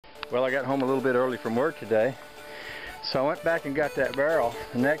Well, I got home a little bit early from work today, so I went back and got that barrel,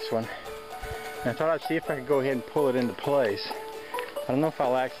 the next one, and I thought I'd see if I could go ahead and pull it into place. I don't know if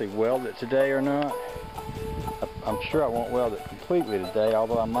I'll actually weld it today or not. I'm sure I won't weld it completely today,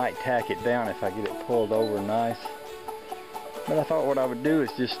 although I might tack it down if I get it pulled over nice. But I thought what I would do is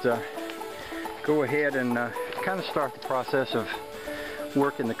just go ahead and kind of start the process of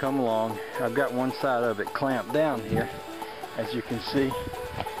working the come along. I've got one side of it clamped down here, as you can see.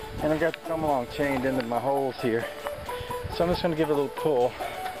 And I've got the come along chained into my holes here. So I'm just going to give it a little pull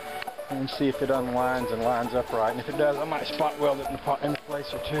and see if it unwinds and lines up right. And if it does, I might spot weld it in a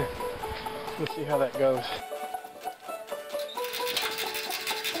place or two. We'll see how that goes.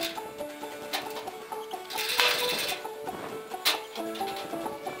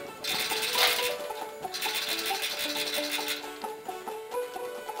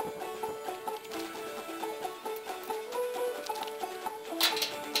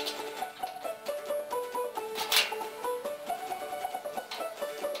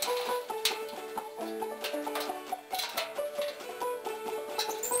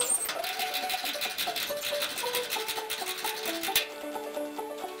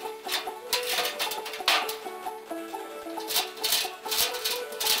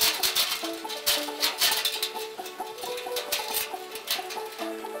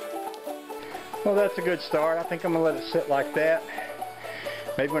 Well, that's a good start. I think I'm going to let it sit like that.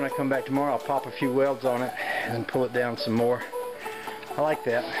 Maybe when I come back tomorrow I'll pop a few welds on it and pull it down some more. I like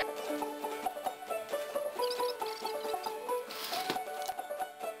that.